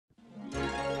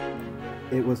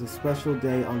It was a special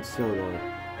day on Sodor.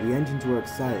 The engines were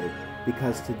excited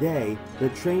because today the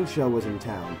train show was in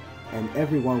town and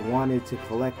everyone wanted to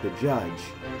collect the judge.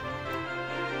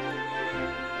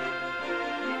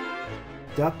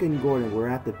 Duck and Gordon were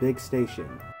at the big station.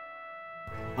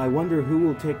 "I wonder who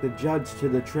will take the judge to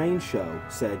the train show,"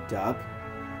 said Duck.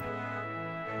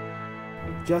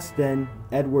 Just then,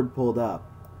 Edward pulled up.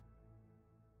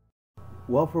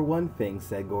 "Well, for one thing,"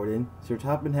 said Gordon, "Sir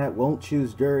Topham Hatt won't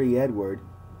choose Dirty Edward."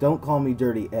 "Don't call me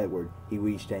Dirty Edward," he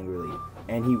wheezed angrily,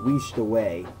 and he wheezed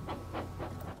away.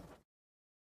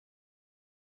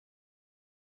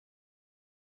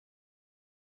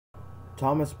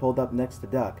 Thomas pulled up next to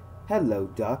Duck. "Hello,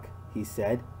 Duck," he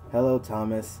said. "Hello,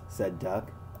 Thomas," said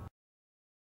Duck.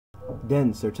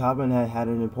 Then Sir Topham Hatt had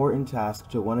an important task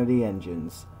to one of the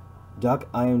engines. "Duck,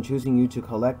 I am choosing you to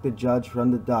collect the judge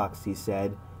from the docks," he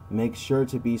said. "Make sure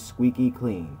to be squeaky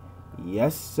clean."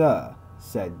 "Yes, sir,"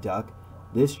 said Duck.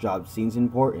 "This job seems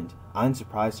important. I'm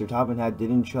surprised Sir Topham Hatt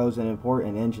didn't choose an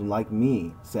important engine like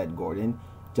me," said Gordon.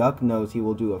 "Duck knows he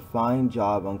will do a fine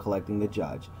job on collecting the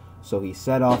judge, so he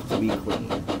set off to be clean."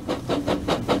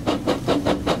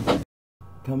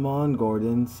 "Come on,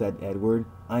 Gordon," said Edward.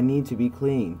 "I need to be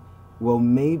clean." "Well,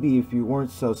 maybe if you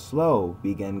weren't so slow,"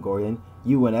 began Gordon,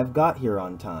 "you would have got here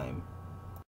on time."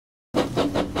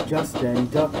 Just then,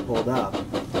 Duck pulled up.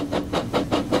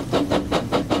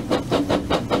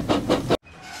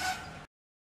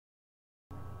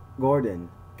 "Gordon,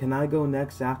 can I go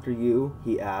next after you?"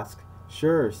 he asked.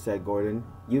 "Sure," said Gordon.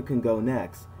 "You can go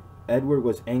next." Edward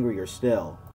was angrier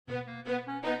still.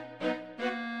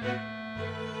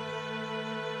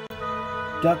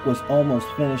 Duck was almost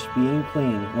finished being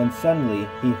clean when suddenly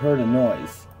he heard a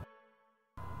noise.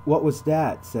 "What was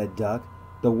that?" said Duck.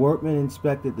 The workman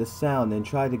inspected the sound and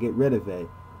tried to get rid of it.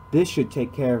 "This should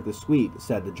take care of the squeak,"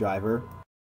 said the driver.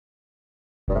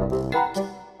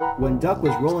 When Duck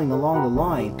was rolling along the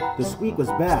line, the squeak was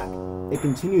back. It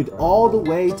continued all the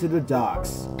way to the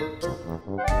docks.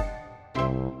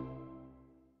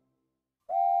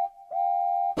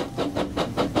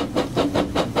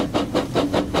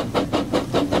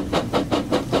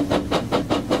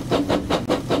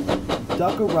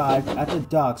 Duck arrived at the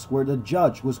docks where the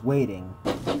judge was waiting.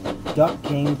 Duck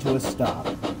came to a stop.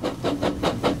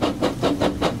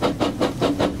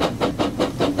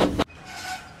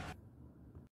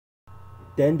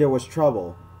 Then there was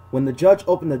trouble. When the judge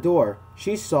opened the door,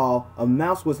 she saw a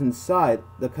mouse was inside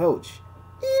the coach.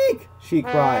 "Eek!" she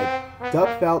cried.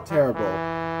 Duck felt terrible.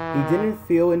 He didn't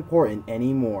feel important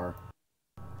anymore.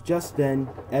 Just then,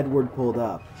 Edward pulled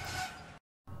up.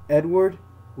 "Edward,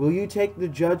 will you take the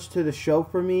judge to the show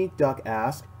for me?" Duck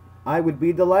asked. "I would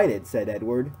be delighted," said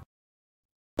Edward.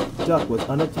 Duck was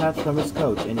unattached from his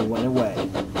coach and he went away.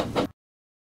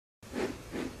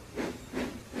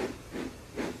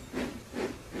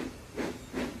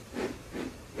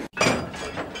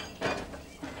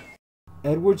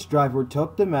 Edward's driver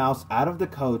took the mouse out of the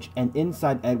coach and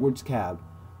inside Edward's cab,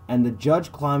 and the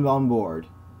judge climbed on board.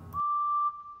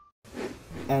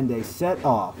 And they set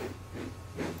off.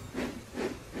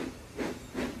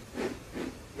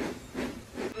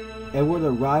 Edward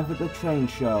arrived at the train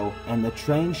show, and the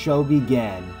train show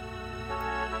began.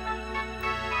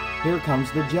 "Here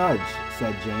comes the judge,"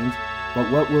 said James.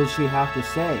 "But what will she have to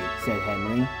say?" said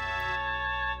Henry.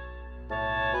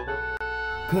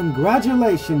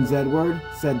 "Congratulations, Edward,"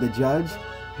 said the judge.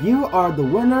 "You are the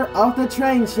winner of the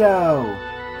train show."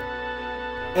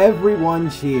 Everyone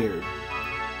cheered.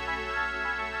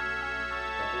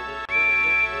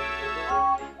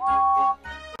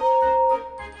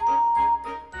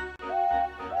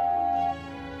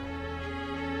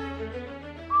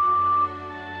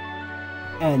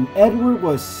 And Edward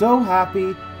was so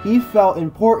happy he felt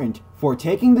important for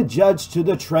taking the judge to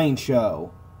the train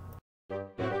show.